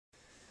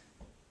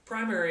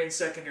Primary and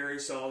secondary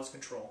solids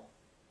control.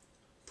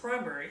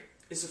 Primary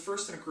is the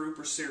first in a group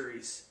or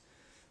series,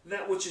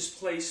 that which is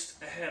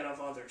placed ahead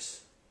of others.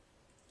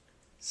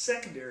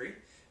 Secondary,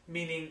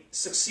 meaning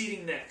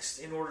succeeding next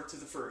in order to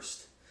the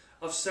first,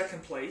 of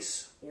second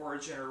place,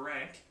 origin or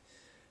rank,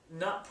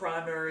 not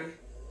primary,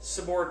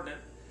 subordinate,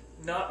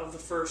 not of the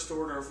first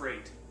order of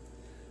rate,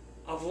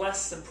 of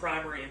less than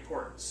primary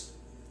importance.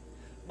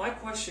 My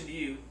question to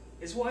you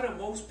is, why do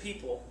most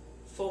people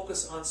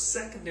focus on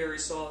secondary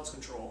solids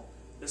control,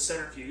 the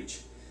centrifuge,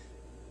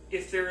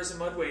 if there is a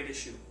mud weight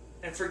issue,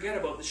 and forget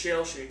about the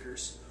shale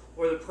shakers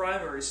or the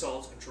primary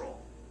solids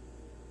control?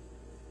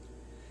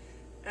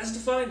 As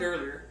defined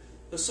earlier,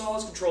 the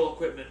solids control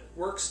equipment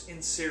works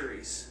in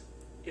series.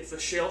 If the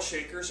shale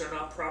shakers are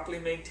not properly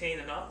maintained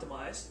and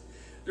optimized,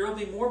 there will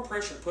be more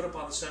pressure put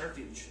upon the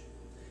centrifuge.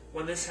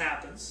 When this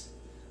happens,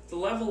 the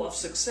level of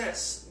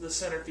success the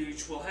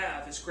centrifuge will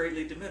have is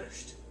greatly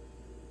diminished.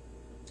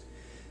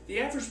 The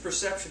average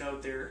perception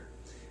out there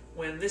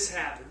when this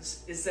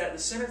happens is that the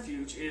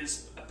centrifuge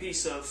is a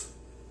piece of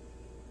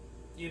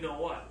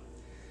you-know-what.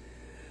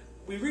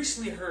 We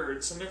recently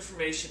heard some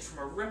information from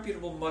a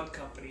reputable mud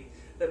company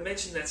that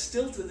mentioned that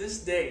still to this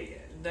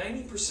day,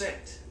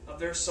 90% of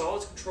their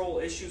solids control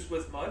issues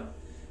with mud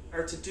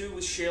are to do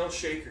with shale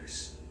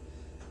shakers.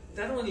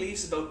 That only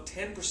leaves about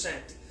 10%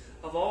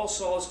 of all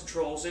solids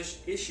control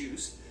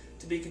issues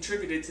to be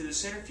contributed to the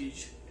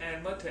centrifuge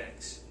and mud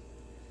tanks.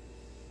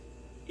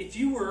 If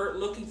you were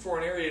looking for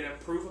an area to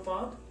improve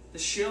upon, the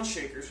shale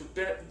shakers would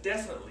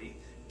definitely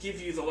give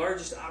you the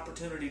largest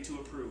opportunity to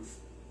improve.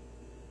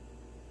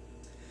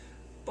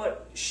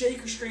 But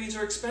shaker screens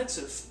are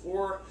expensive,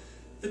 or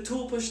the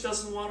toolpush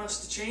doesn't want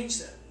us to change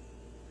them.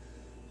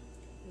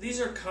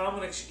 These are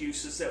common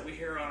excuses that we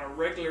hear on a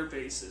regular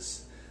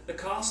basis. The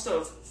cost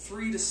of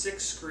 3 to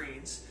 6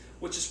 screens,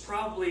 which is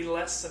probably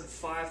less than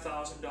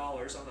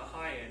 $5,000 on the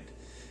high end,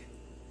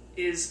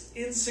 is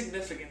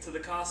insignificant to the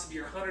cost of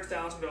your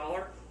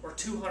 $100,000 or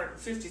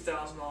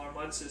 $250,000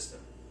 mud system,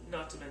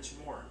 not to mention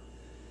more.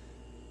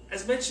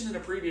 As mentioned in a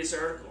previous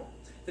article,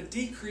 the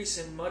decrease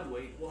in mud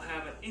weight will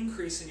have an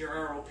increase in your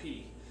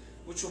ROP,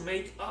 which will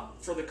make up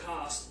for the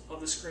cost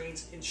of the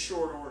screens in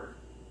short order.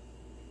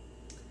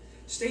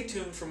 Stay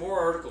tuned for more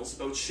articles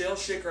about shale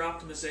shaker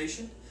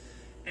optimization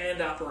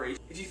and operation.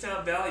 If you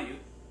found value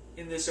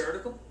in this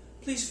article,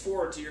 please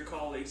forward to your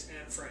colleagues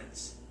and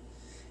friends.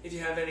 If you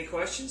have any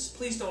questions,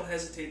 please don't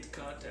hesitate to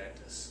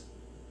contact us.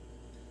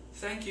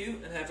 Thank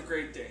you and have a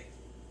great day.